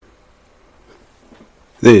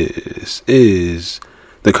This is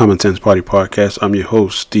the Common Sense Party Podcast. I'm your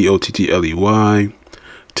host, DOTTLEY.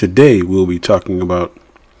 Today we'll be talking about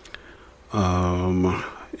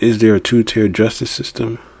is there a two-tier justice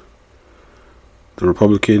system? The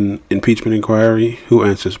Republican impeachment inquiry, who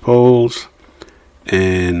answers polls,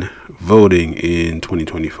 and voting in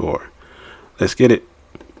 2024. Let's get it.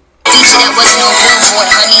 There was no billboard,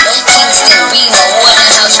 honey. 18 still be my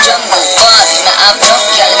Waterhouse jungle. Now I'm up,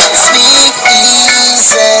 y'all. Speak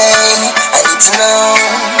easy. I need to know.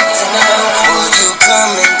 Will you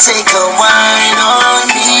come and take a wine on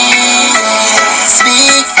me?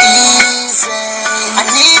 Speak easy. I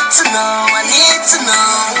need to know.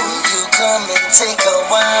 Will you come and take a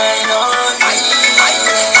wine on me?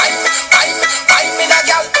 I'm in a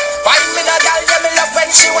gal. Yeah, me love when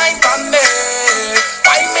she wine from me.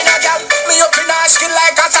 Me up in her skin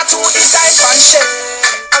like a tattoo design from shit.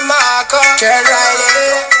 I'm a hawker, girl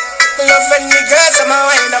Riley. Me love when the girls am a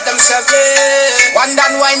wine up themselves, yeah. One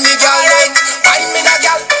done wine the girl right. Wine me a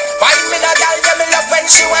gal, yeah. Me love when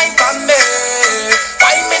she wine from me.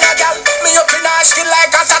 Wine me a gal, me up in her skin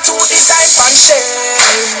like a tattoo design from shit.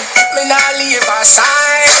 Me nah leave her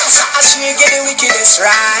side, as she get the wickedest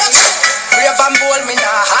right. Brave and bold, me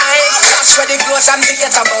nah hide. That's where the clothes and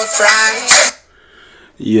forget about pride.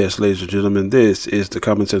 Yes, ladies and gentlemen, this is the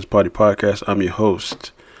Common Sense Party Podcast. I'm your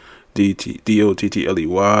host,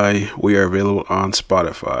 DOTTLEY. We are available on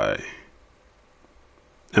Spotify,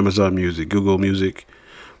 Amazon Music, Google Music,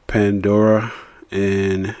 Pandora,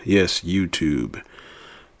 and yes, YouTube.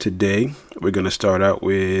 Today, we're going to start out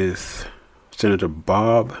with Senator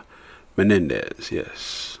Bob Menendez.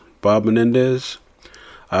 Yes, Bob Menendez.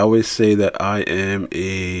 I always say that I am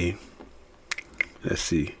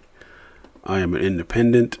an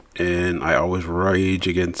independent, and I always rage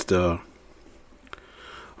against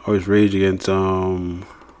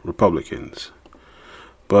Republicans.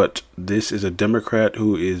 But this is a Democrat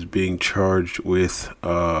who is being charged with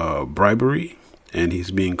bribery, and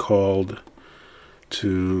he's being called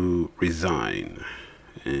to resign.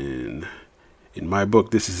 And in my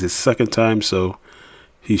book, this is his second time, so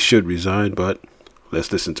he should resign, but let's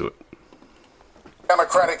listen to it.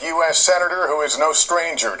 Democratic U.S. Senator, who is no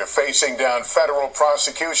stranger to facing down federal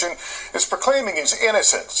prosecution, is proclaiming his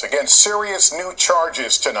innocence against serious new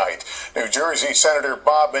charges tonight. New Jersey Senator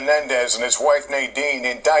Bob Menendez and his wife Nadine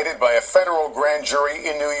indicted by a federal grand jury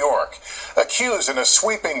in New York, accused in a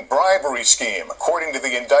sweeping bribery scheme. According to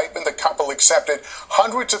the indictment, the couple accepted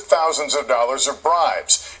hundreds of thousands of dollars of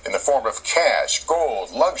bribes in the form of cash,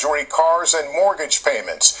 gold, luxury cars, and mortgage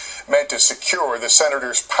payments, meant to secure the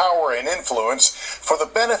senator's power and influence for the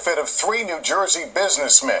benefit of three New Jersey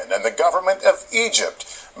businessmen and the government of Egypt.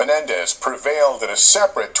 Menendez prevailed in a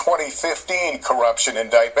separate 2015 corruption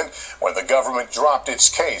indictment when the government dropped its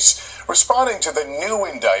case. Responding to the new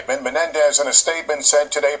indictment, Menendez in a statement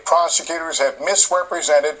said today prosecutors have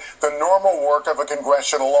misrepresented the normal work of a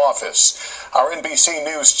congressional office. Our NBC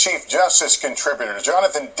News Chief Justice contributor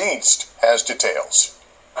Jonathan Dienst has details.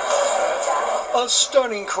 A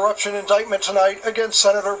stunning corruption indictment tonight against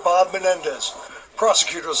Senator Bob Menendez.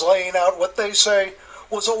 Prosecutors laying out what they say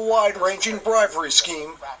was a wide-ranging bribery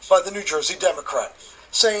scheme by the New Jersey Democrat,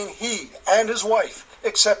 saying he and his wife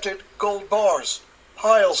accepted gold bars,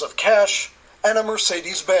 piles of cash, and a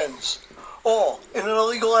Mercedes-Benz, all in an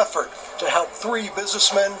illegal effort to help three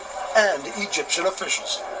businessmen and Egyptian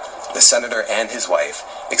officials. The senator and his wife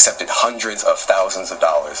accepted hundreds of thousands of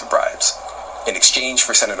dollars of bribes in exchange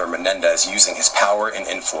for Senator Menendez using his power and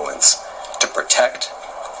influence to protect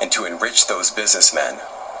and to enrich those businessmen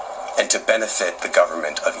and to benefit the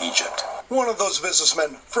government of Egypt. One of those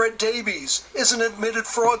businessmen, Fred Davies, is an admitted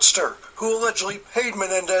fraudster who allegedly paid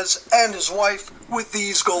Menendez and his wife with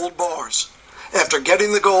these gold bars. After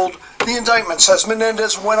getting the gold, the indictment says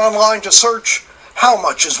Menendez went online to search how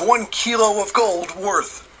much is 1 kilo of gold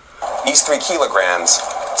worth. These 3 kilograms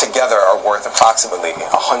together are worth approximately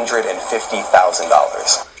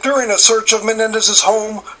 $150,000. During a search of Menendez's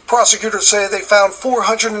home, prosecutors say they found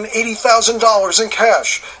 $480,000 in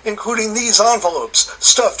cash, including these envelopes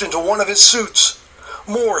stuffed into one of his suits,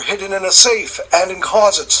 more hidden in a safe and in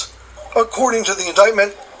closets. According to the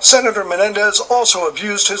indictment, Senator Menendez also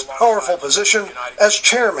abused his powerful position as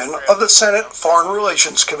chairman of the Senate Foreign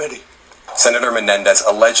Relations Committee. Senator Menendez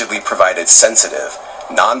allegedly provided sensitive,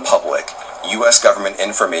 non-public U.S. government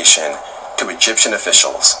information to Egyptian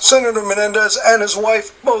officials. Senator Menendez and his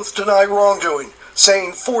wife both deny wrongdoing,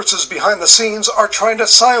 saying forces behind the scenes are trying to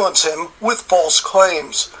silence him with false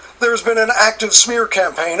claims. There's been an active smear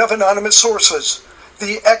campaign of anonymous sources.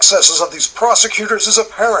 The excesses of these prosecutors is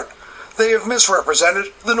apparent. They have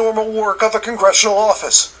misrepresented the normal work of a congressional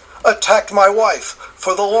office. attacked my wife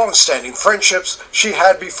for the long-standing friendships she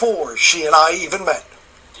had before she and I even met.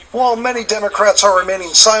 While many Democrats are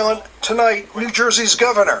remaining silent, tonight, New Jersey's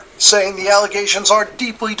governor saying the allegations are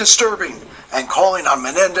deeply disturbing and calling on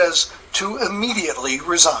Menendez to immediately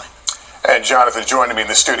resign. And Jonathan joining me in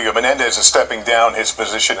the studio. Menendez is stepping down his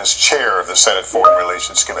position as chair of the Senate Foreign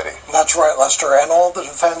Relations Committee. That's right, Lester. And all the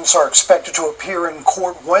defendants are expected to appear in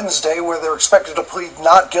court Wednesday, where they're expected to plead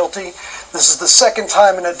not guilty. This is the second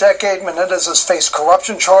time in a decade Menendez has faced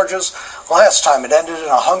corruption charges. Last time it ended in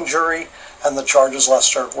a hung jury, and the charges,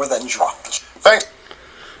 Lester, were then dropped. Thanks.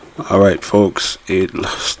 All right, folks.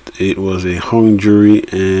 It was a hung jury,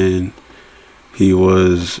 and he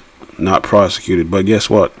was not prosecuted. But guess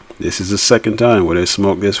what? This is the second time where they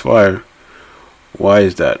smoke this fire. Why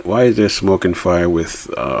is that? Why is there smoke and fire with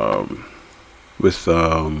what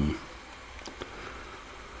the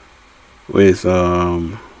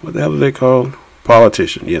hell are they called?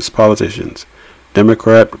 Politicians. Yes, politicians.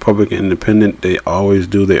 Democrat, Republican, Independent, they always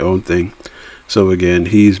do their own thing. So again,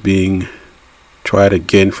 he's being tried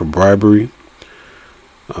again for bribery.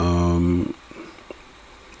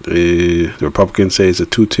 The Republicans say it's a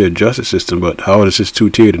two-tiered justice system, but how is this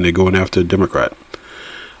two-tiered and they're going after a Democrat?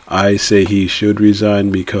 I say he should resign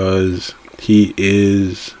because he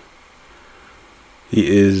is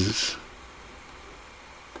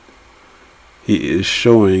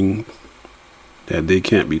showing that they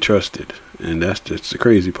can't be trusted, and that's just the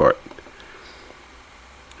crazy part.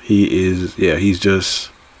 He's just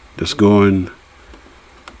going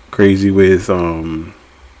crazy with all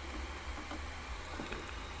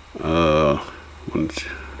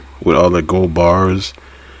the gold bars,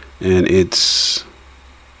 and it's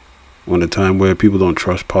one of the time where people don't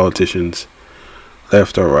trust politicians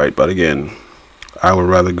left or right. But again, I would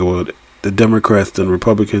rather go with the Democrats than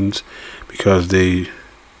Republicans because they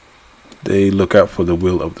look out for the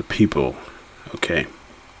will of the people. Okay.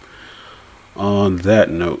 On that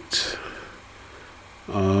note,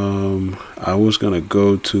 I was gonna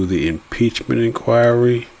go to the impeachment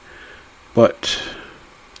inquiry, but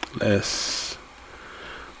let's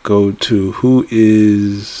go to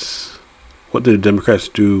what did the Democrats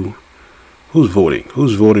do? Who's voting?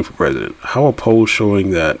 Who's voting for president? How are polls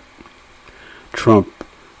showing that Trump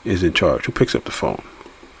is in charge? Who picks up the phone?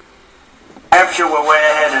 Hampshire, we're way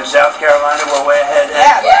ahead. In South Carolina, we're way ahead.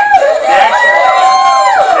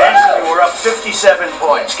 Nancy, we're up 57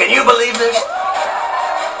 points. Can you believe this?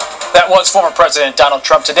 That was former President Donald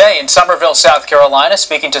Trump today in Summerville, South Carolina,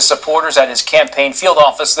 speaking to supporters at his campaign field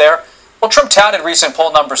office there. Well, Trump touted recent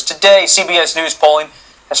poll numbers today. CBS News polling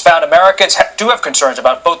has found Americans do have concerns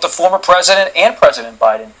about both the former president and President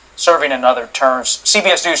Biden serving another term.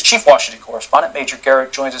 CBS News chief Washington correspondent Major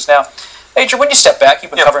Garrett joins us now. Major, when you step back,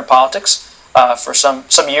 you've been covering politics for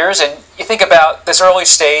some years, and you think about this early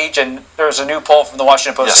stage, and there's a new poll from the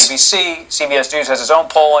Washington Post, ABC. CBS News has its own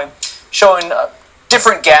polling showing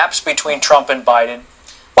different gaps between Trump and Biden.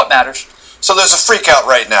 What matters? So there's a freak out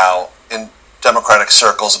right now in Democratic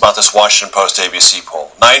circles about this Washington Post ABC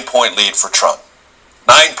poll. 9-point lead for Trump.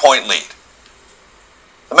 9-point lead.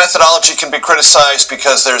 The methodology can be criticized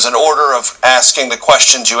because there's an order of asking the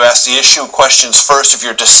questions. You ask the issue questions first. If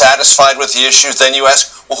you're dissatisfied with the issues, then you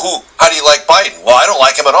ask, well, how do you like Biden? Well, I don't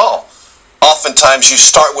like him at all. Oftentimes you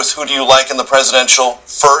start with who do you like in the presidential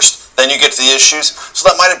first, then you get to the issues. So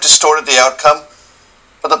that might have distorted the outcome.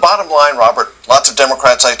 But the bottom line, Robert, lots of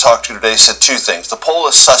Democrats I talked to today said two things. The poll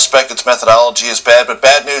is suspect, its methodology is bad, but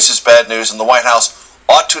bad news is bad news, and the White House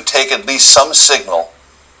ought to take at least some signal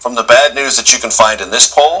from the bad news that you can find in this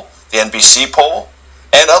poll, the NBC poll,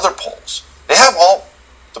 and other polls. They have all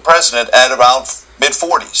the president at about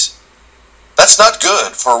mid-40s. That's not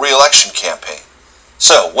good for a re-election campaign.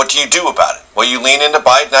 So what do you do about it? Well, you lean into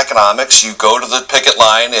Biden economics, you go to the picket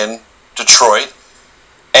line in Detroit,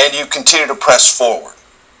 and you continue to press forward.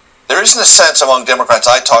 There isn't a sense among Democrats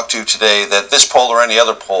I talked to today that this poll or any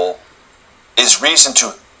other poll is reason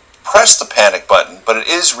to press the panic button, but it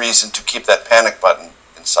is reason to keep that panic button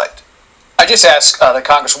in sight. I just asked the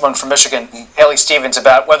Congresswoman from Michigan, Haley Stevens,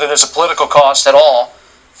 about whether there's a political cost at all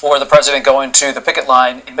for the president going to the picket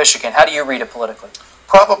line in Michigan. How do you read it politically?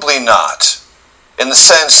 Probably not, in the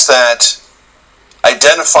sense that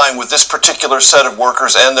identifying with this particular set of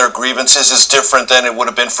workers and their grievances is different than it would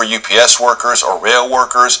have been for UPS workers or rail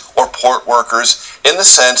workers or port workers, in the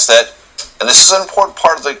sense that, and this is an important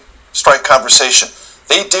part of the strike conversation,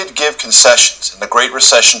 they did give concessions in the Great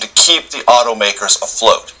Recession to keep the automakers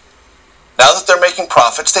afloat. Now that they're making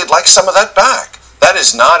profits, they'd like some of that back. That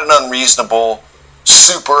is not an unreasonable,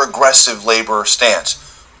 super aggressive labor stance.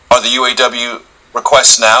 Are the UAW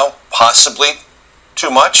requests now possibly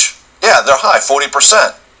too much? Yeah, they're high,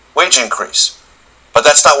 40%. wage increase. But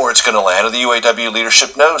that's not where it's going to land, and the UAW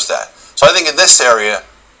leadership knows that. So I think in this area,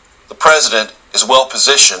 the president is well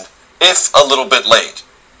positioned, if a little bit late.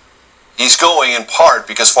 He's going in part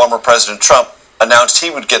because former President Trump announced he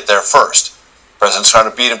would get there first. The president's trying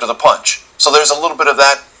to beat him to the punch. So there's a little bit of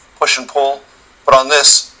that push and pull. But on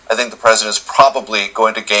this, I think the president is probably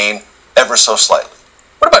going to gain ever so slightly.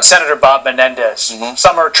 What about Senator Bob Menendez?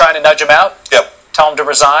 Some are trying to nudge him out, tell him to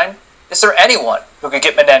resign. Is there anyone who could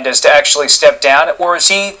get Menendez to actually step down, or is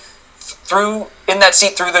he in that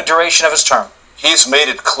seat through the duration of his term? He's made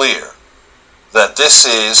it clear that this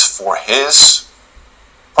is, for his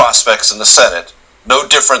prospects in the Senate, no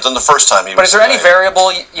different than the first time he was. But is there any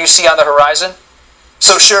variable you see on the horizon?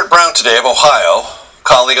 So Sherrod Brown today of Ohio,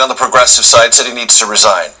 colleague on the progressive side, said he needs to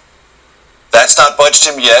resign. That's not budged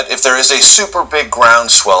him yet. If there is a super big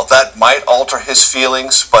groundswell, that might alter his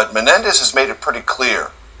feelings, but Menendez has made it pretty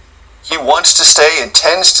clear. He wants to stay,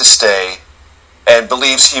 intends to stay, and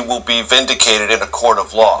believes he will be vindicated in a court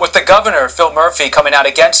of law. With the governor, Phil Murphy, coming out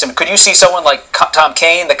against him, could you see someone like Tom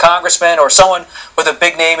Kaine, the congressman, or someone with a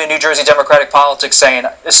big name in New Jersey Democratic politics saying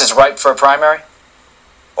this is ripe for a primary?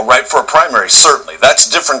 Well, ripe for a primary, certainly. That's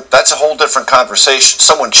different. That's a whole different conversation.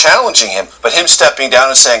 Someone challenging him, but him stepping down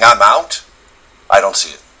and saying, I'm out, I don't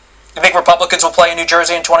see it. You think Republicans will play in New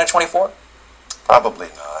Jersey in 2024? Probably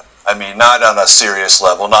not. I mean, not on a serious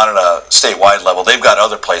level, not on a statewide level. They've got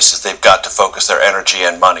other places they've got to focus their energy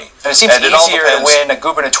and money. And it seems easier to win a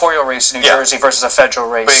gubernatorial race in New Jersey versus a federal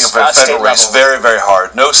race. Being a federal race, very, very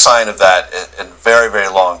hard. No sign of that in a very, very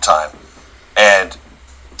long time. And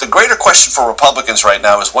the greater question for Republicans right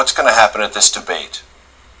now is what's going to happen at this debate.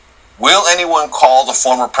 Will anyone call the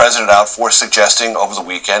former president out for suggesting over the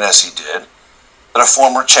weekend, as he did, that a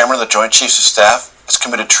former chairman of the Joint Chiefs of Staff has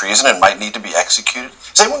committed treason and might need to be executed?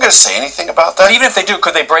 Is anyone going to say anything about that? But even if they do,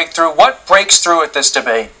 could they break through? What breaks through at this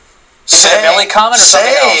debate? Millie comment or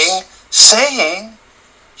something else? Saying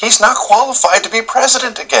he's not qualified to be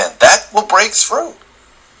president again. That will break through.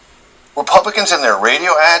 Republicans in their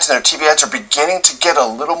radio ads and their TV ads are beginning to get a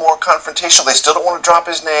little more confrontational. They still don't want to drop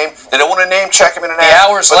his name. They don't want to name check him in an ad.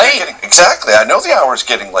 The hour's late. Exactly. I know the hour's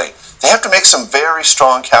getting late. They have to make some very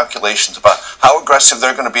strong calculations about how aggressive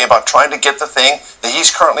they're going to be about trying to get the thing that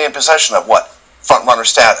he's currently in possession of. What? Front-runner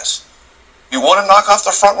status. You want to knock off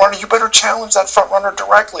the front-runner, you better challenge that front-runner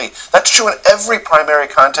directly. That's true in every primary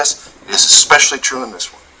contest. It is especially true in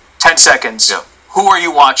this one. 10 seconds. Yeah. Who are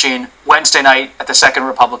you watching Wednesday night at the second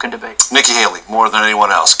Republican debate? Nikki Haley, more than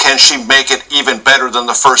anyone else. Can she make it even better than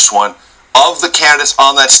the first one? Of the candidates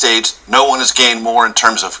on that stage, no one has gained more in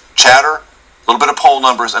terms of chatter, a little bit of poll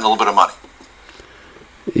numbers, and a little bit of money.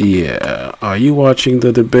 Yeah. Are you watching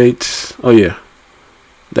the debates? Oh, yeah.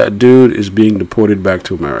 That dude is being deported back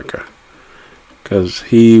to America. Because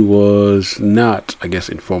he was not, I guess,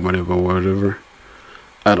 informative or whatever.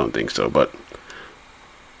 I don't think so, but...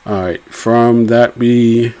 Alright, from that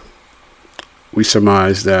we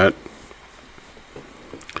surmise that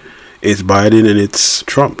it's Biden and it's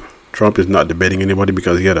Trump. Trump is not debating anybody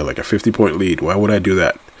because he had a 50-point lead. Why would I do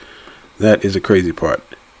that? That is a crazy part.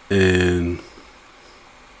 And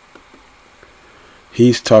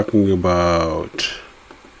he's talking about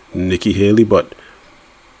Nikki Haley, but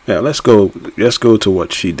yeah, let's go to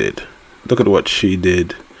what she did. Look at what she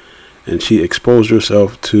did, and she exposed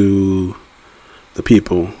herself to the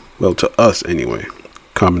people, well, to us anyway,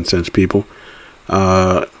 common sense people.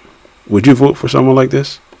 Would you vote for someone like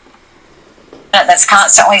this? That's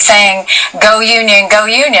constantly saying, go union,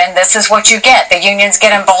 this is what you get. The unions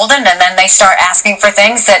get emboldened, and then they start asking for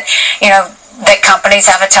things that, that companies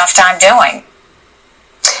have a tough time doing.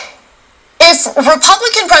 If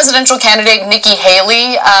Republican presidential candidate Nikki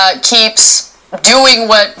Haley keeps doing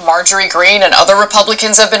what Marjorie Greene and other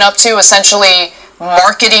Republicans have been up to, essentially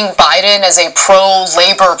marketing Biden as a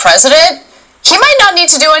pro-labor president, he might not need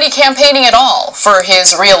to do any campaigning at all for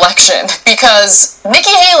his re-election, because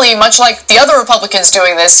Nikki Haley, much like the other Republicans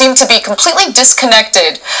doing this, seem to be completely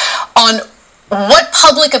disconnected on what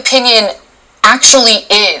public opinion actually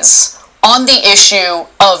is on the issue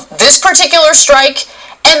of this particular strike,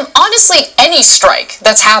 and honestly any strike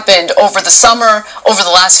that's happened over the summer, over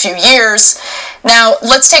the last few years. Now,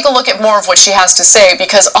 let's take a look at more of what she has to say,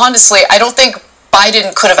 because honestly, I don't think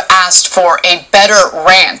Biden could have asked for a better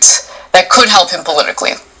rant that could help him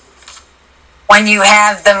politically. when you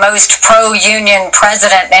have the most pro-union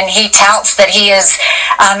president and he touts that he is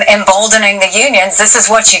emboldening the unions, this is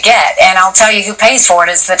what you get. And I'll tell you who pays for it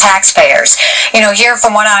is the taxpayers. Here,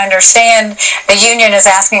 from what I understand, the union is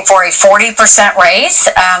asking for a 40% raise.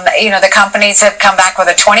 The companies have come back with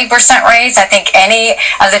a 20% raise. I think any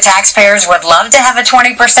of the taxpayers would love to have a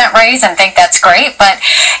 20% raise and think that's great. But,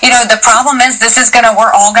 the problem is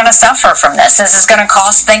we're all going to suffer from this. This is going to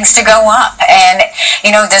cause things to go up. And,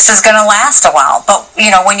 this is going to last a while. But,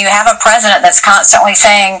 when you have a president that's constantly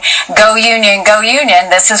saying, go union,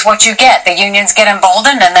 this is what you get. The unions get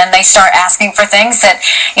emboldened and then they start asking for things that,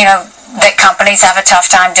 that companies have a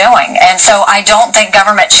tough time doing. And so I don't think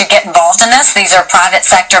government should get involved in this. These are private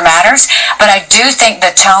sector matters. But I do think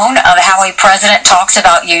the tone of how a president talks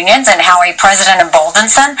about unions and how a president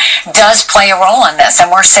emboldens them does play a role in this.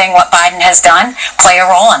 And we're seeing what Biden has done play a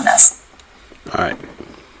role in this. All right.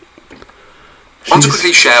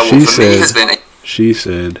 She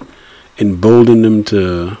said, embolden them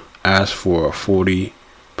to ask for a 40%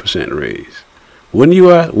 raise. Wouldn't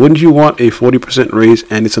you want a 40% raise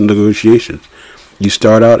and it's a negotiations? You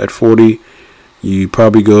start out at 40, you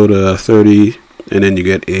probably go to 30, and then you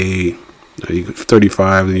get a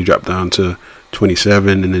 35, then you drop down to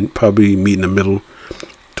 27, and then probably meet in the middle,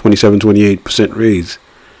 27, 28% raise.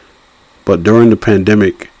 But during the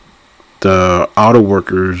pandemic, the auto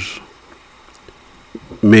workers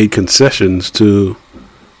made concessions to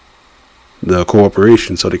the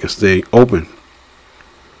corporation so they can stay open.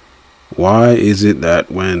 Why is it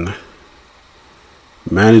that when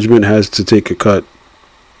management has to take a cut,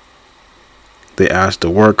 they ask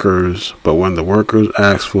the workers, but when the workers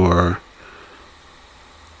ask for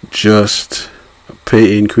just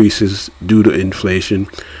pay increases due to inflation,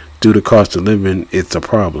 due to cost of living, it's a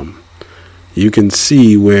problem? You can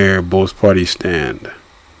see where both parties stand.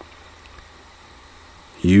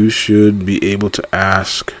 You should be able to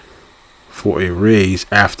ask for a raise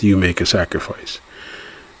after you make a sacrifice.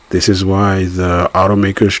 This is why the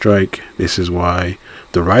automakers strike. This is why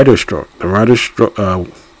the writers struck. The writers struck.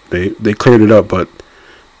 They cleared it up, but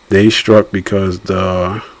they struck because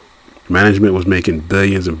the management was making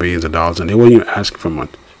billions and billions of dollars, and they weren't even asking for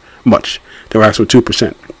much. They were asking for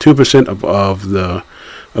 2%, 2%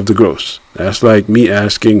 of the gross. That's like me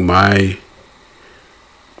asking my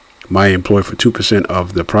employer for 2%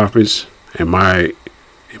 of the profits, and my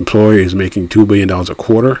employer is making $2 billion a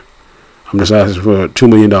quarter. I'm just asking for $2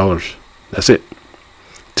 million. That's it.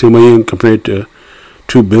 $2 million compared to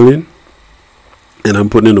 $2 billion, and I'm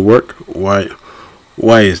putting in the work. Why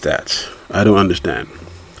is that? I don't understand.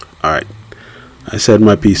 All right, I said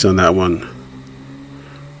my piece on that one.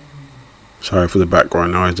 Sorry for the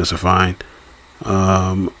background noise. That's a fine.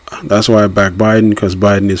 That's why I back Biden, because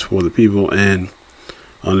Biden is for the people, and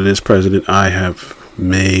under this president, I have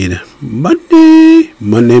made money.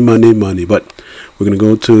 But we're going to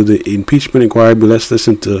go to the impeachment inquiry. But let's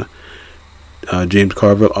listen to James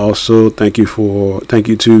Carville. Also, thank you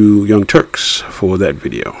to Young Turks for that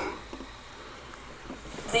video.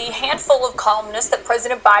 The handful of columnists that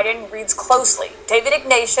President Biden reads closely. David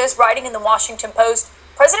Ignatius, writing in the Washington Post,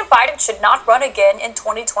 President Biden should not run again in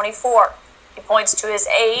 2024. He points to his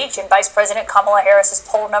age and Vice President Kamala Harris's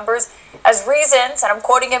poll numbers as reasons, and I'm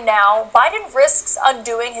quoting him now, Biden risks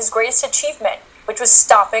undoing his greatest achievement, which was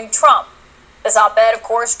stopping Trump. This op-ed, of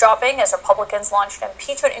course, dropping as Republicans launched an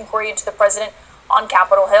impeachment inquiry into the president on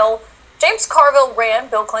Capitol Hill. James Carville ran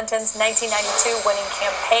Bill Clinton's 1992 winning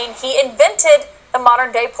campaign. He invented the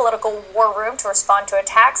modern-day political war room to respond to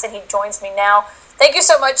attacks, and he joins me now. Thank you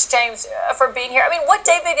so much, James, for being here. I mean, what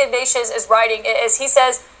David Ignatius is writing is he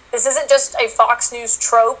says, this isn't just a Fox News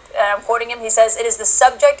trope, and I'm quoting him, he says, it is the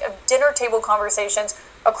subject of dinner table conversations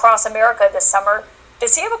across America this summer.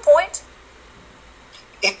 Does he have a point?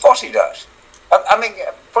 Of course he does. I mean,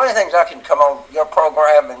 plenty of things I can come on your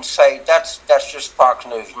program and say, that's just Fox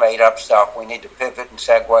News made up stuff. We need to pivot and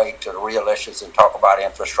segue to the real issues and talk about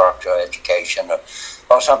infrastructure, education,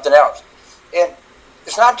 or something else. And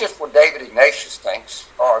it's not just what David Ignatius thinks,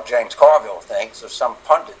 or James Carville thinks, or some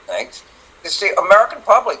pundit thinks. It's the American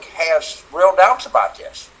public has real doubts about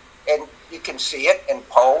this. And you can see it in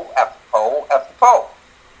poll after poll after poll.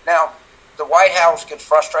 Now, the White House gets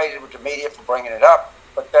frustrated with the media for bringing it up,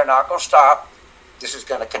 but they're not going to stop. This is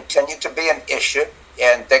going to continue to be an issue,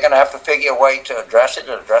 and they're going to have to figure a way to address it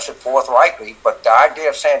and address it forthrightly. But the idea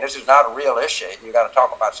of saying this is not a real issue and you got to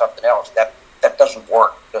talk about something else, that doesn't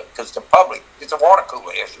work, because the public, it's a water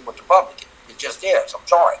cooler issue with the public. It just is. I'm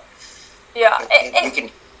sorry. Yeah. You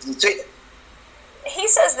can see it. He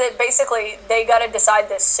says that basically they got to decide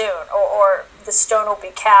this soon, or the stone will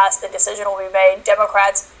be cast, the decision will be made.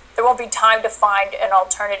 Democrats there won't be time to find an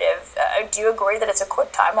alternative. Do you agree that it's a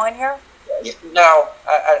quick timeline here? No,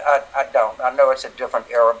 I don't. I know it's a different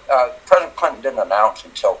era. President Clinton didn't announce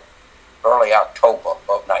until early October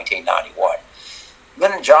of 1991.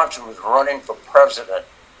 Lyndon Johnson was running for president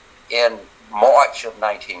in March of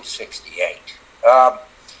 1968.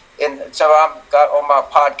 And so I've got on my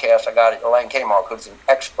podcast, I got Elaine Kmark, who's an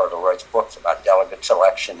expert who writes books about delegate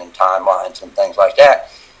selection and timelines and things like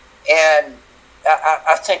that. And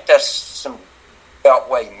I think that's some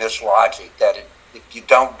beltway mislogic, that if you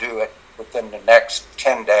don't do it within the next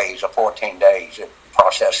 10 days or 14 days, the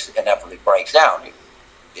process inevitably breaks down.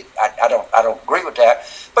 I don't agree with that.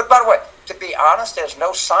 But by the way, to be honest, there's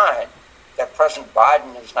no sign that President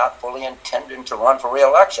Biden is not fully intending to run for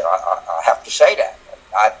re-election. I have to say that.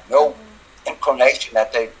 I have no inclination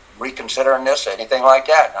that they're reconsidering this or anything like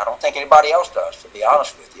that. And I don't think anybody else does, to be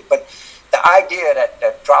honest with you. But the idea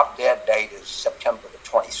that drop dead date is September the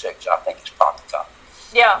 26th, I think is poppycock.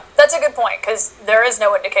 Yeah, that's a good point, because there is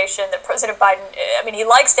no indication that President Biden, I mean, he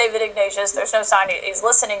likes David Ignatius. There's no sign he's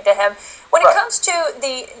listening to him. When it comes to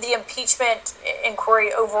the impeachment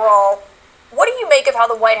inquiry overall, what do you make of how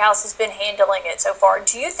the White House has been handling it so far?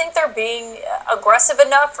 Do you think they're being aggressive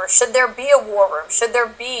enough, or should there be a war room? Should there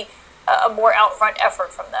be a more out-front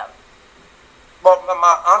effort from them? Well,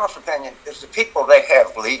 my honest opinion is the people they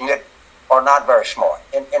have leading it are not very smart.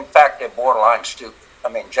 In fact, they're borderline stupid. I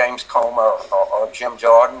mean, James Comer or Jim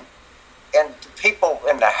Jordan. And the people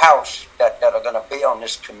in the House that are going to be on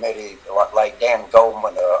this committee, like Dan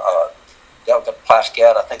Goldman, Delta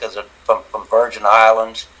Plaskett, I think is from Virgin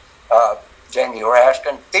Islands, Jamie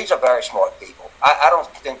Raskin, these are very smart people. I don't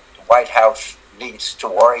think the White House needs to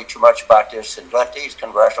worry too much about this, and let these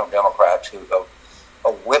congressional Democrats who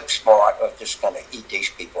are whip smart are just going to eat these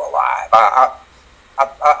people alive. I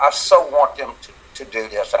so want them to do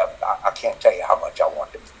this. I can't tell you how much I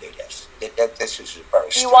want them to do this. This is a very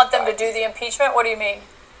You want them to do the impeachment? What do you mean?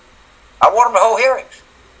 I want them to hold hearings.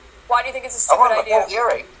 Why do you think it's a stupid idea? I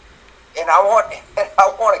want them to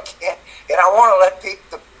hold hearings, and I want to let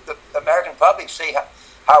people, the American public, see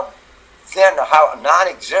how thin, how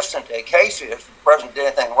non-existent a case is if the president did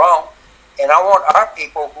anything wrong. And I want our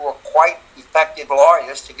people who are quite effective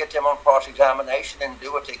lawyers to get them on cross-examination and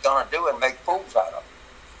do what they're going to do and make fools out of them.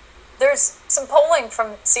 There's some polling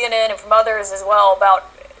from CNN and from others as well about,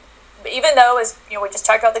 even though, as you know, we just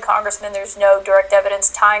talked about the congressman, there's no direct evidence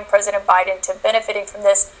tying President Biden to benefiting from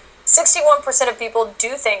this. 61% of people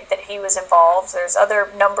do think that he was involved. There's other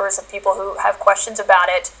numbers of people who have questions about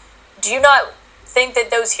it. Do you not think that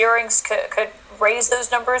those hearings could raise those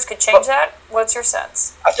numbers, could change that? What's your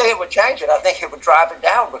sense? I think it would change it. I think it would drive it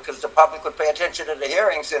down, because the public would pay attention to the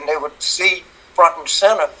hearings and they would see front and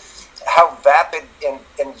center how vapid and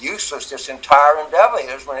useless this entire endeavor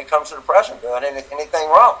is when it comes to the president doing anything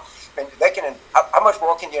wrong. I mean, how much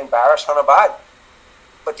more can you embarrass Hunter Biden?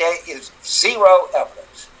 But there is zero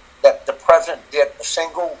evidence that the president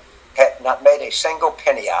had not made a single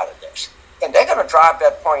penny out of this. And they're going to drive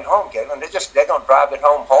that point home, Galen. They're going to drive it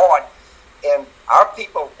home hard. And our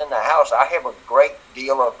people in the House, I have a great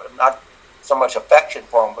deal of, not so much affection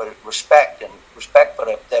for them, but respect for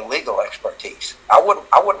their legal expertise. I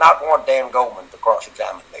would not want Dan Goldman to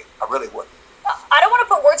cross-examine me. I really wouldn't. I don't want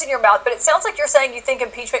to put words in your mouth, but it sounds like you're saying you think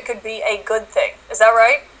impeachment could be a good thing. Is that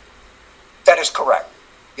right? That is correct.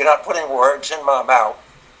 You're not putting words in my mouth.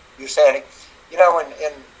 You're saying,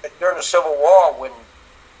 during the Civil War, when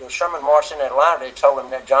Sherman marched in Atlanta, they told him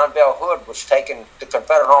that John Bell Hood was taking the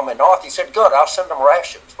Confederate Army north. He said, good, I'll send them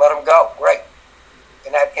rations. Let them go. Great.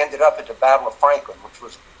 And that ended up at the Battle of Franklin, which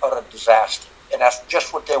was utter disaster. And that's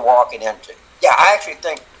just what they're walking into. Yeah, I actually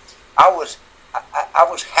think I was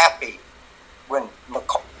happy when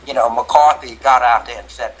McCarthy got out there and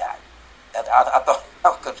said that. And I thought,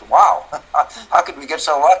 wow, how could we get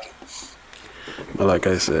so lucky? Well, like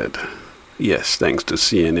I said, yes, thanks to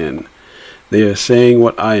CNN. They are saying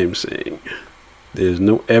what I am saying. There's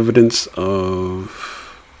no evidence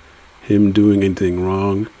of him doing anything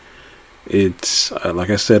wrong. It's, like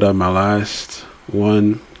I said on my last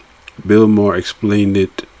one, Bill Maher explained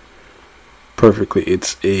it perfectly.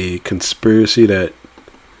 It's a conspiracy that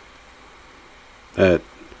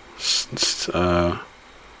sneaks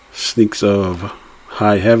of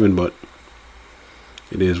high heaven, but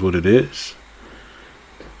it is what it is.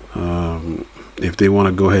 If they want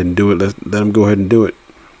to go ahead and do it, let them go ahead and do it.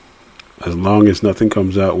 As long as nothing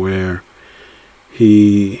comes out where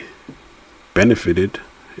he benefited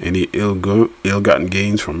any ill-gotten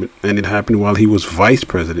gains from it, and it happened while he was vice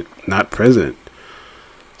president, not president.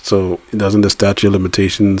 So doesn't the statute of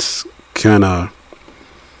limitations kind of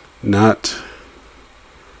not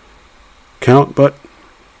count? But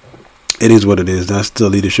it is what it is. That's the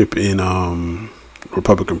leadership in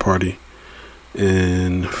Republican Party.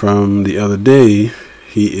 And from the other day,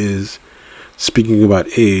 he is speaking about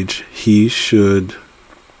age. He should,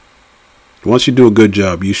 once you do a good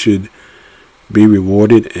job, you should be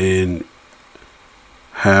rewarded and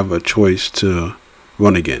have a choice to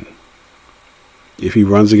run again. If he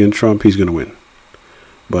runs against Trump, he's going to win.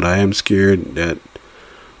 But I am scared that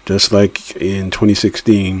just like in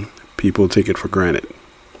 2016, people take it for granted.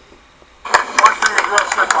 One thing is real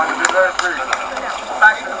simple, I can be very brief. The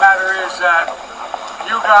fact of the matter is that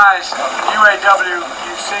you guys, UAW,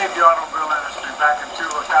 you saved the automobile industry back in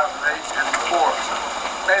 2008 and before.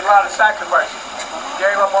 Made a lot of sacrifices.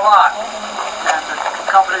 Gave up a lot. And the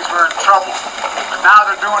companies were in trouble. But now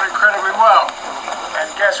they're doing incredibly well. And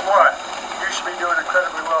guess what? You should be doing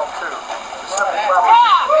incredibly well too. The simple proposition.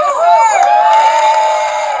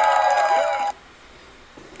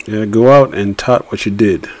 Yeah, go out and tot what you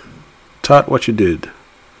did. Tot what you did.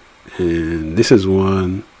 And this is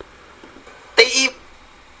one.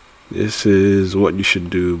 This is what you should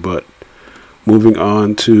do. But moving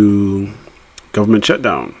on to government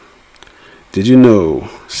shutdown. Did you know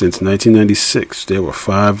since 1996 there were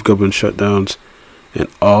 5 government shutdowns and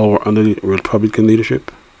all were under Republican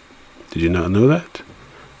leadership? Did you not know that?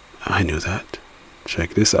 I knew that.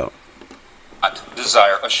 Check this out. I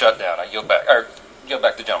desire a shutdown. I yield back. Yield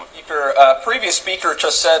back to the gentleman. Your previous speaker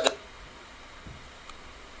just said that.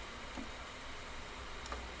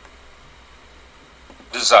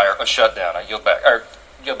 Desire a shutdown. I yield back.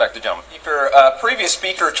 Yield back to the gentleman. Your previous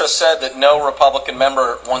speaker just said that no Republican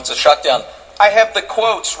member wants a shutdown. I have the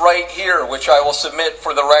quotes right here, which I will submit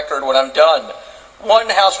for the record when I'm done. One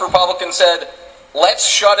House Republican said, "Let's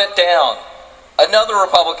shut it down." Another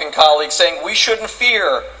Republican colleague saying we shouldn't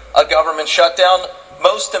fear a government shutdown.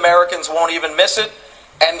 Most Americans won't even miss it.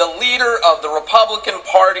 And the leader of the Republican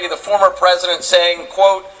Party, the former president, saying,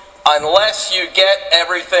 quote, "Unless you get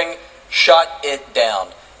everything, shut it down."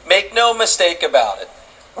 Make no mistake about it.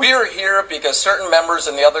 We are here because certain members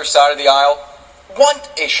on the other side of the aisle want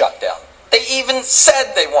a shutdown. They even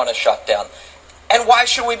said they want a shutdown. And why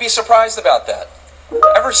should we be surprised about that?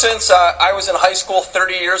 Ever since I was in high school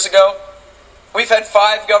 30 years ago, we've had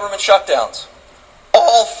 5 government shutdowns.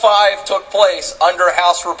 All 5 took place under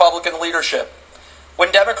House Republican leadership.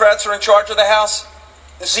 When Democrats are in charge of the House,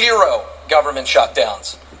 0 government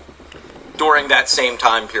shutdowns during that same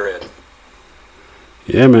time period.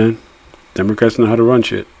 Yeah, man. Democrats know how to run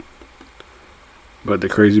shit. But the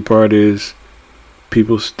crazy part is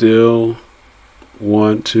people still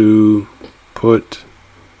want to put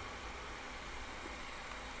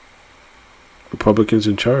Republicans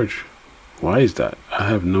in charge. Why is that? I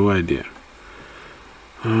have no idea.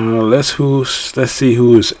 Let's see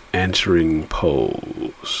who is answering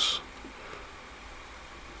polls.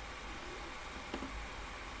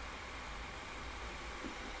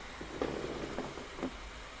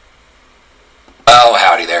 Oh,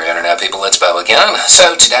 howdy there, Internet people. It's Bo again.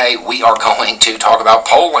 So today we are going to talk about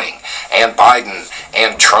polling and Biden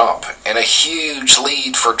and Trump and a huge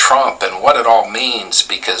lead for Trump and what it all means,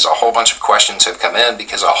 because a whole bunch of questions have come in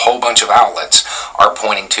because a whole bunch of outlets are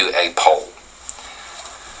pointing to a poll.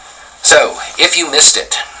 So, if you missed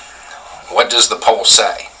it, what does the poll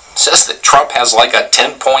say? It says that Trump has like a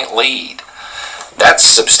 10-point lead. That's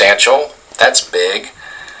substantial. That's big.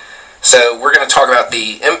 So we're going to talk about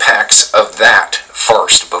the impacts of that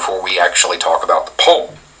first before we actually talk about the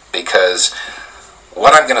poll, because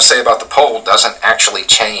what I'm going to say about the poll doesn't actually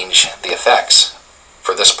change the effects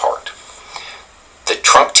for this part. The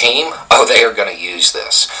Trump team, they are going to use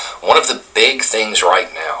this. One of the big things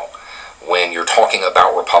right now when you're talking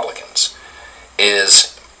about Republicans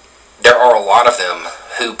is there are a lot of them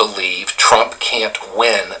who believe Trump can't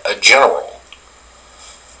win a general.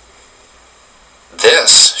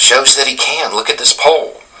 This shows that he can. Look at this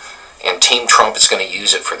poll. And Team Trump is going to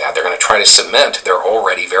use it for that. They're going to try to cement their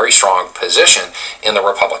already very strong position in the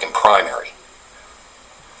Republican primary.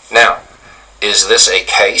 Now, is this a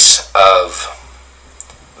case of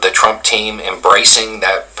the Trump team embracing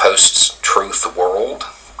that post-truth world?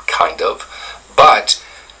 Kind of. But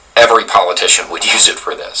every politician would use it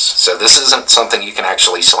for this. So this isn't something you can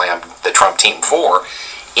actually slam the Trump team for.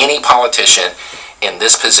 Any politician in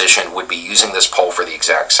this position would be using this poll for the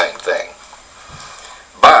exact same thing.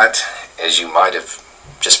 But, as you might have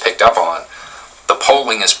just picked up on, the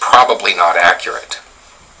polling is probably not accurate.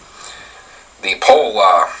 The poll,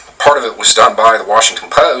 part of it was done by the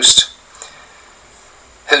Washington Post,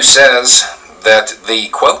 who says that the,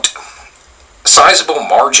 quote, sizable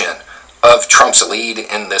margin of Trump's lead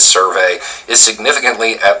in this survey is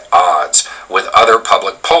significantly at odds with other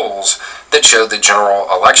public polls that showed the general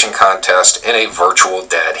election contest in a virtual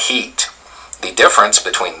dead heat. The difference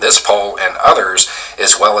between this poll and others,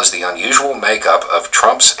 as well as the unusual makeup of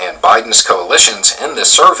Trump's and Biden's coalitions in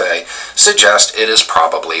this survey, suggests it is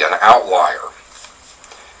probably an outlier.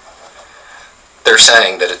 They're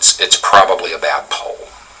saying that it's probably a bad poll.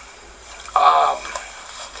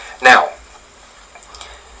 Now,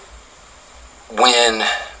 when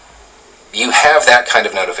you have that kind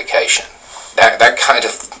of notification, that kind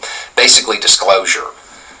of basically disclosure,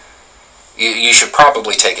 you should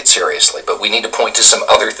probably take it seriously. But we need to point to some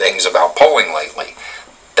other things about polling lately.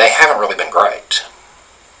 They haven't really been great.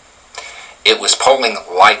 It was polling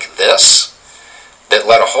like this that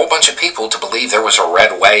led a whole bunch of people to believe there was a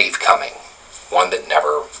red wave coming, one that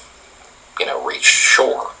never, reached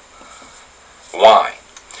shore. Why?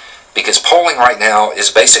 Because polling right now is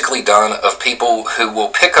basically done of people who will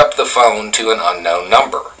pick up the phone to an unknown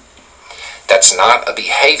number. That's not a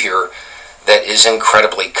behavior that is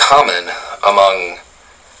incredibly common among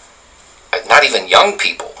not even young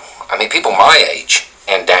people. I mean, people my age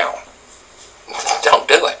and down. Don't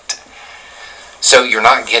do it. So you're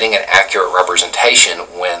not getting an accurate representation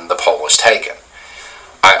when the poll is taken.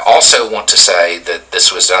 I also want to say that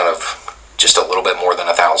this was done of just a little bit more than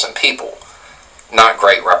 1,000 people. Not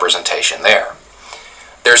great representation there.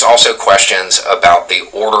 There's also questions about the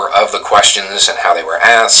order of the questions and how they were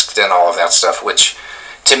asked and all of that stuff, which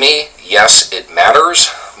to me, yes, it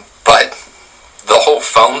matters, but the whole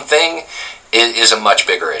phone thing is a much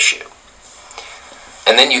bigger issue.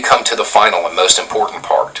 And then you come to the final and most important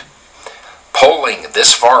part. Polling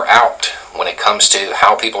this far out when it comes to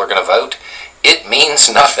how people are going to vote, it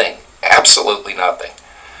means nothing. Absolutely nothing.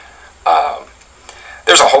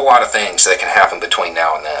 There's a whole lot of things that can happen between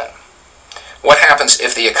now and then. What happens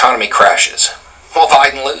if the economy crashes? Well,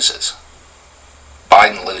 Biden loses.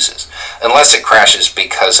 Biden loses. Unless it crashes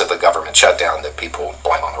because of the government shutdown that people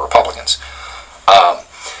blame on the Republicans.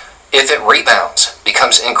 If it rebounds,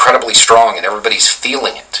 becomes incredibly strong and everybody's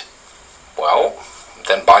feeling it, well,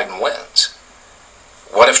 then Biden wins.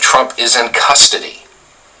 What if Trump is in custody?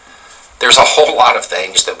 There's a whole lot of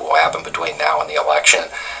things that will happen between now and the election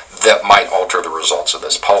that might alter the results of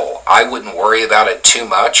this poll. I wouldn't worry about it too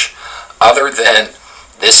much, other than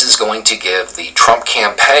this is going to give the Trump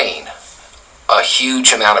campaign a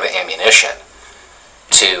huge amount of ammunition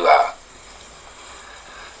to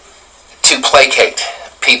placate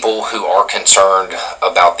people who are concerned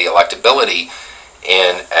about the electability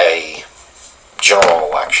in a general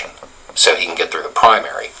election, so he can get through the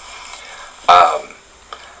primary.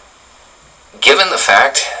 Given the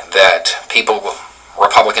fact that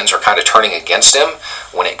Republicans are kind of turning against him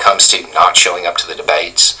when it comes to not showing up to the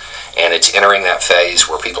debates, and it's entering that phase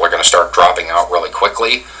where people are going to start dropping out really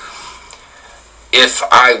quickly, if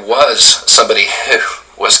I was somebody who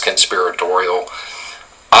was conspiratorial,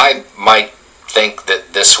 I might think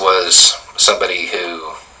that this was somebody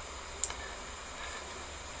who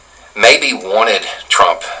maybe wanted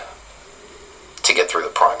Trump to get through the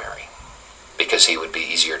primary because he would be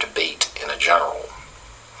easier to beat in a general.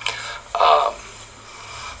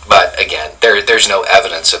 But again, there's no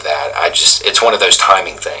evidence of that. It's one of those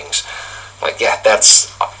timing things. Like, yeah,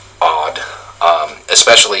 that's odd,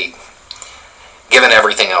 especially given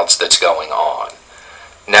everything else that's going on.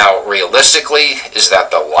 Now, realistically, is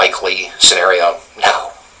that the likely scenario?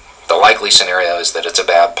 No. The likely scenario is that it's a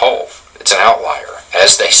bad poll. It's an outlier,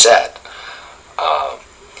 as they said.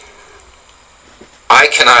 I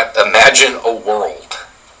cannot imagine a world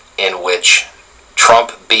in which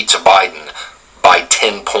Trump beats Biden by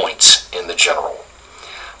 10 points in the general.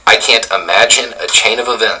 I can't imagine a chain of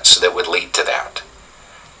events that would lead to that.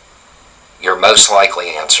 Your most likely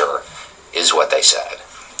answer is what they said.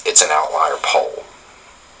 It's an outlier poll.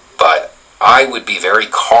 But I would be very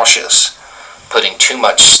cautious putting too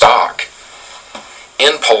much stock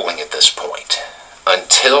in polling at this point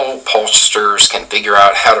until pollsters can figure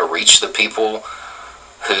out how to reach the people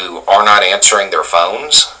who are not answering their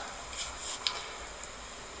phones.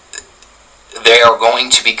 They are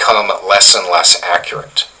going to become less and less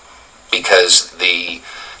accurate because the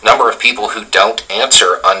number of people who don't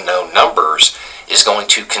answer unknown numbers is going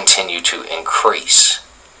to continue to increase.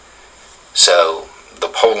 So the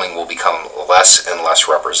polling will become less and less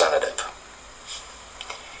representative.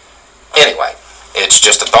 Anyway, it's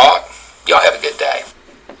just a thought. Y'all have a good day.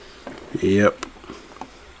 Yep.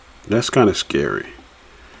 That's kind of scary.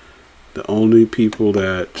 The only people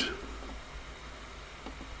that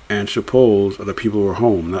answer polls are the people who are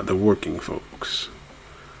home, not the working folks.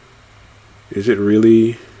 Is it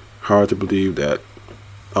really hard to believe that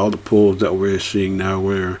all the polls that we're seeing now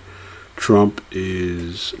where Trump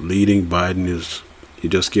is leading, Biden is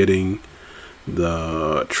just getting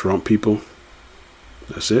the Trump people.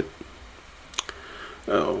 That's it.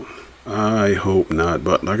 Oh, I hope not.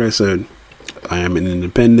 But like I said, I am an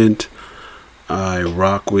independent. I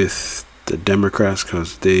rock with the Democrats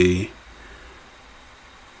because they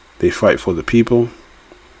fight for the people.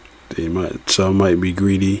 Some might be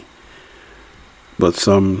greedy, but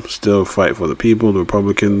some still fight for the people. The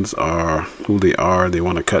Republicans are who they are. They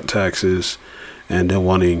want to cut taxes and they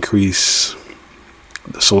want to increase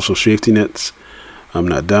the social safety nets. I'm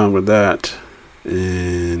not down with that,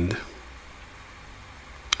 and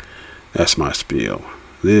that's my spiel.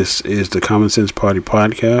 This is the Common Sense Party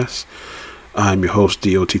Podcast. I'm your host,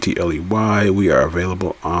 Dottley. We are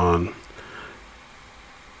available on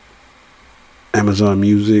Amazon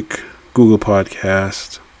Music, Google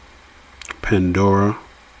Podcast, Pandora,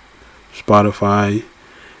 Spotify,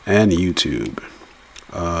 and YouTube.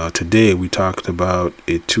 Today we talked about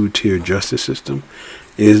a two-tier justice system.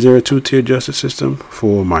 Is there a two-tier justice system?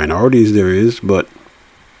 For minorities there is, but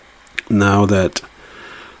now that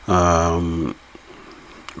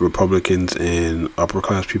Republicans and upper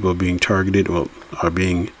class people are being targeted, are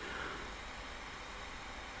being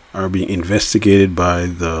investigated by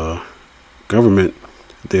the government,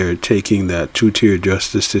 they're taking that two-tier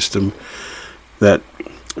justice system that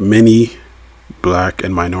many black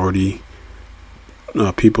and minority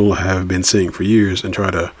people have been saying for years and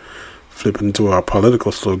try to flip it into our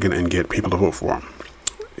political slogan and get people to vote for them.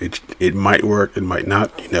 It might work, it might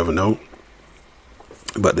not, you never know.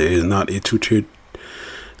 But there is not a two-tiered.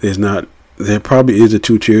 There probably is a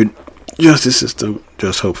two-tiered justice system.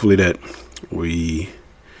 Just hopefully that we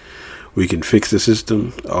can fix the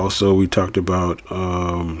system. Also, we talked about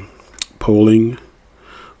polling,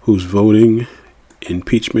 who's voting,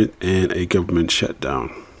 impeachment, and a government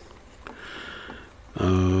shutdown.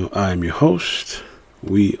 I am your host.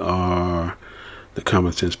 We are the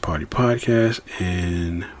Common Sense Party Podcast,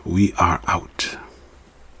 and we are out.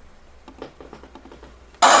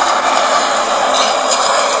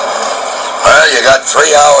 Well, you got 3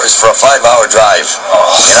 hours for a 5-hour drive.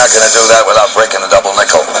 You're not going to do that without breaking a double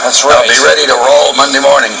nickel. That's right. Now be ready to roll Monday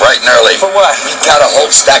morning, bright and early. For what? We got a whole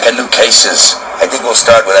stack of new cases. I think we'll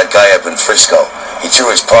start with that guy up in Frisco. He threw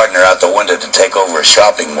his partner out the window to take over a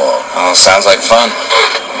shopping mall. Oh, sounds like fun.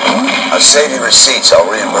 I'll save you receipts. I'll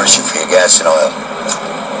reimburse you for your gas and oil.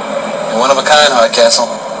 You're one of a kind, Hardcastle.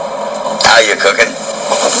 How you cooking?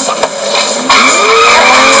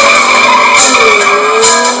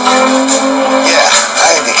 Yeah, I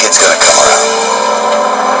think the kid's gonna come around.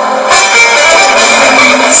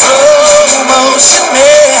 Slow motion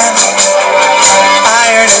man,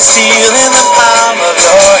 iron and steel in the palm of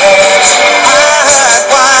your hand. Hot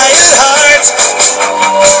wire heart,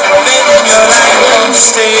 living your life in the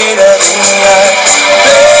state of the art.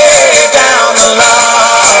 Lay down the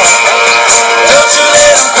law, don't you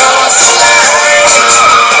let them cross the line.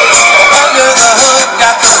 Under the hood,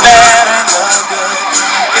 got the bad and the good.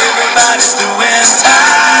 Everybody's doing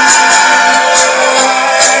time.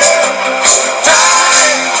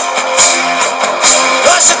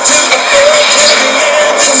 Rush up to the edge of the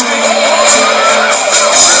industry.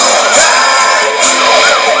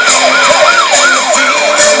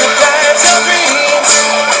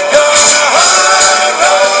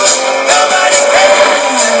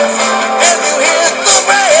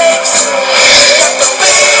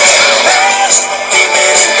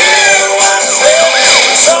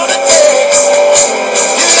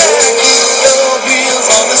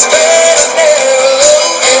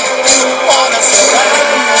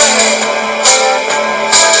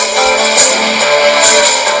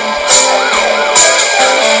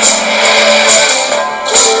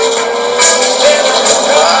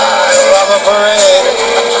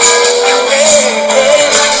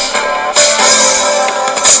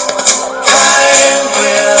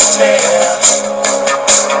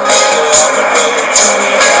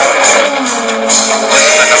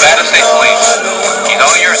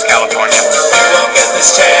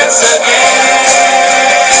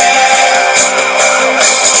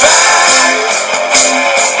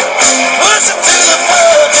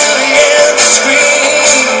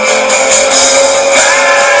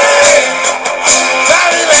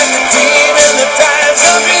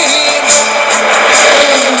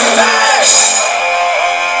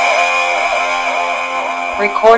 Record